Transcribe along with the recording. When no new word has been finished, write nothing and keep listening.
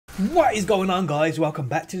What is going on, guys? Welcome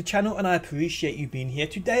back to the channel and I appreciate you being here.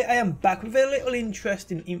 Today I am back with a little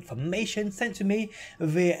interesting information sent to me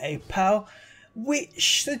via a pal,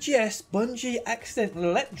 which suggests Bungie accidentally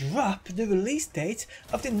let drop the release date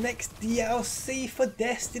of the next DLC for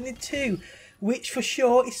Destiny 2, which for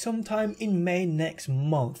sure is sometime in May next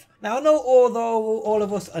month. Now, I know although all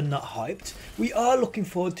of us are not hyped, we are looking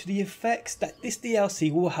forward to the effects that this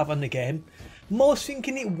DLC will have on the game. Most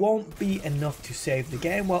thinking it won't be enough to save the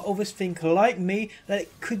game, while others think, like me, that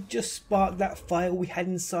it could just spark that fire we had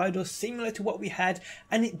inside us, similar to what we had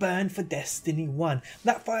and it burned for Destiny 1.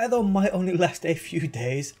 That fire though might only last a few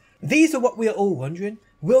days. These are what we are all wondering.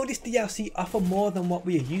 Will this DLC offer more than what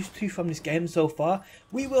we are used to from this game so far?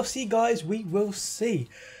 We will see, guys, we will see.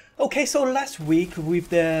 Okay, so last week with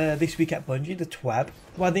This Week at Bungie, the TWAB,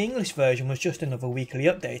 while the English version was just another weekly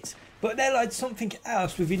update, but they lied something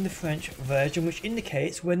else within the French version which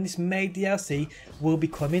indicates when this May DLC will be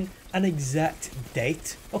coming, an exact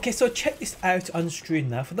date. Okay, so check this out on screen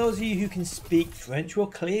now. For those of you who can speak French will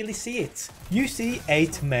clearly see it. You see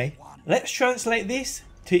 8 May. Let's translate this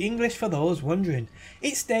to English for those wondering.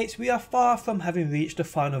 It states we are far from having reached the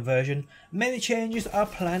final version. Many changes are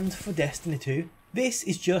planned for Destiny 2. This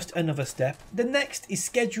is just another step. The next is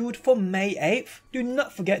scheduled for May 8th. Do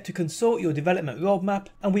not forget to consult your development roadmap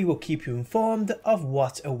and we will keep you informed of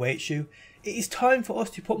what awaits you. It is time for us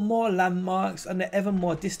to put more landmarks on the ever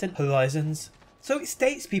more distant horizons. So it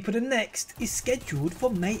states, people, the next is scheduled for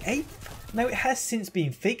May 8th. Now it has since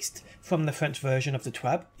been fixed from the French version of the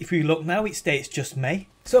TWAB. If we look now, it states just May.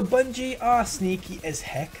 So Bungie are sneaky as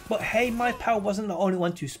heck, but hey, my pal wasn't the only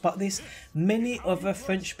one to spot this. Many other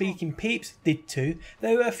French speaking peeps did too.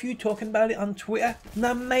 There were a few talking about it on Twitter.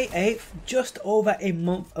 Now May 8th, just over a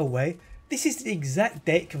month away. This is the exact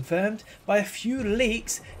date confirmed by a few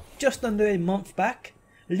leaks just under a month back.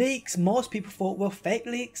 Leaks most people thought were fake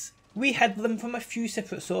leaks. We had them from a few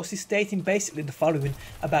separate sources stating basically the following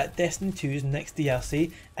about Destiny 2's next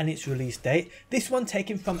DLC and its release date. This one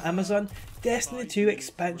taken from Amazon: Destiny 2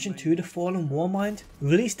 Expansion 2 The Fallen Warmind.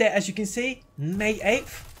 Release date, as you can see, May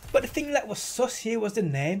 8th. But the thing that was sus here was the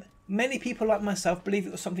name. Many people like myself believe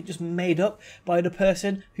it was something just made up by the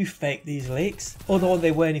person who faked these leaks. Although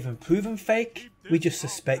they weren't even proven fake, we just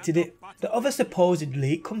suspected it. The other supposed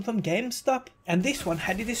leak come from GameStop, and this one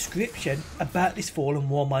had a description about this Fallen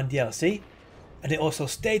Warmind DLC, and it also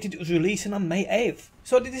stated it was releasing on May 8th.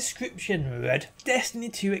 So the description read: Destiny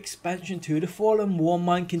 2 Expansion 2 The Fallen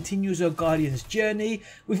Warmind continues our Guardian's journey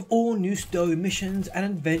with all new story missions and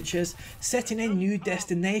adventures set in a new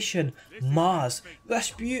destination, Mars.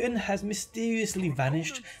 Rasputin has mysteriously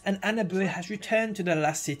vanished and Annabelle has returned to the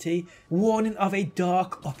last city, warning of a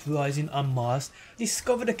dark uprising on Mars.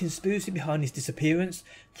 Discover the conspiracy behind his disappearance,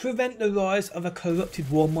 prevent the rise of a corrupted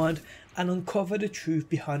warmind, and uncover the truth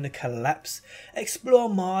behind the collapse. Explore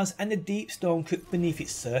Mars and the deep stone crypt beneath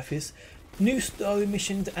its surface. New story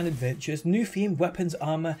missions and adventures, new themed weapons,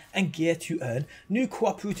 armor and gear to earn, new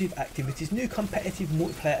cooperative activities, new competitive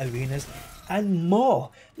multiplayer arenas, and more.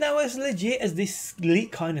 Now, as legit as this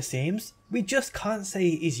leak kinda seems, we just can't say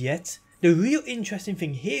it is yet. The real interesting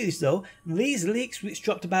thing here is though, these leaks, which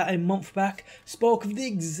dropped about a month back, spoke of the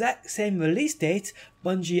exact same release date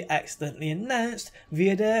Bungie accidentally announced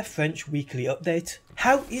via their French weekly update.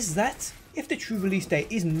 How is that? If the true release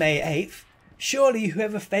date is May 8th, surely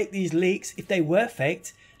whoever faked these leaks, if they were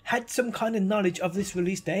faked, had some kind of knowledge of this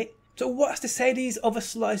release date. So what's to say these other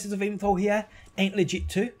slices of info here ain't legit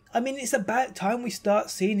too? I mean, it's about time we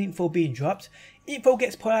start seeing info being dropped. Info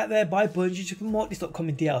gets put out there by Bungie to promote this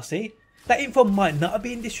upcoming DLC. That info might not have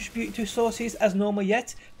been distributed to sources as normal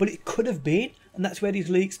yet, but it could have been, and that's where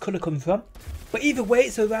these leaks could have come from. But either way,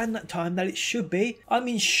 it's around that time that it should be. I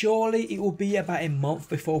mean, surely it will be about a month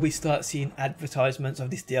before we start seeing advertisements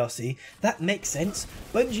of this DLC. That makes sense.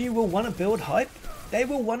 Bungie will want to build hype. They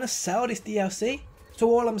will want to sell this DLC. So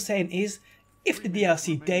all I'm saying is, if the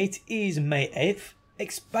DLC date is May 8th,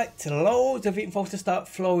 expect loads of info to start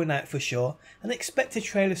flowing out for sure, and expect a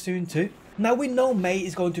trailer soon too. Now, we know May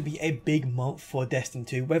is going to be a big month for Destiny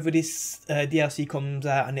 2. Whether this DLC comes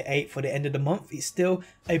out on the 8th or the end of the month, it's still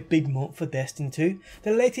a big month for Destiny 2.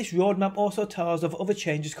 The latest roadmap also tells of other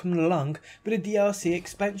changes coming along with the DLC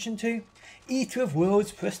Expansion 2. Eater of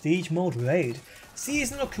Worlds Prestige Mode Raid,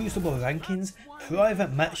 Seasonal Crucible Rankings,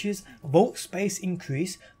 Private Matches, Vault Space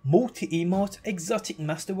Increase, Multi-Emote, Exotic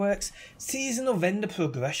Masterworks, Seasonal Vendor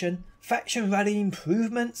Progression, Faction Rally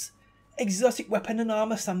Improvements, Exotic Weapon and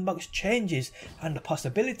Armor Sandbox changes, and the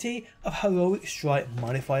possibility of Heroic Strike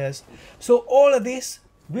modifiers. So all of this,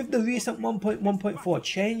 with the recent 1.1.4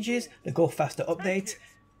 changes, the Go Faster update,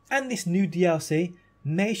 and this new DLC,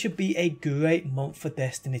 May should be a great month for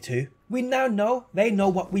Destiny 2. We now know they know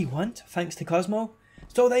what we want thanks to Cosmo,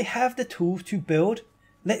 so they have the tools to build.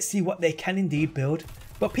 Let's see what they can indeed build.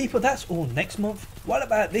 But people, that's all next month. What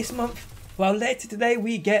about this month? Well, later today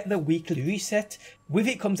we get the weekly reset. With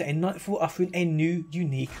it comes a Nightfall offering a new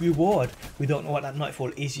unique reward. We don't know what that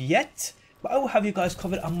Nightfall is yet, but I will have you guys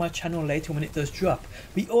covered on my channel later when it does drop.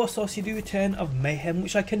 We also see the return of Mayhem,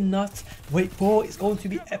 which I cannot wait for. It's going to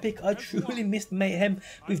be epic. I truly missed Mayhem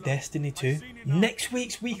with Destiny 2. Next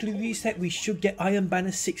week's weekly reset, we should get Iron Banner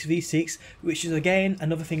 6v6, which is again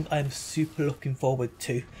another thing I am super looking forward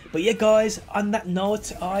to. But yeah guys, on that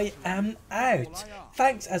note, I am out.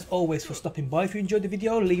 Thanks as always for stopping by. If you enjoyed the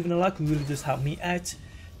video, leaving a like really does help me out.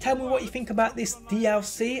 Tell me what you think about this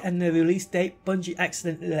DLC and the release date Bungie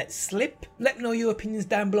accidentally let slip. Let me know your opinions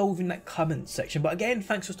down below within that comment section. But again,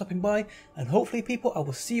 thanks for stopping by, and hopefully people, I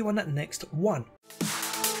will see you on that next one.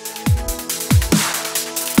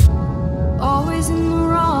 Always in the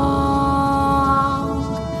wrong,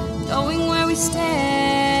 knowing where we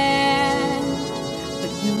stand, but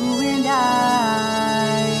you and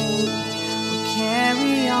I will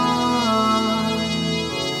carry on.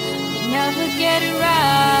 We never get it right.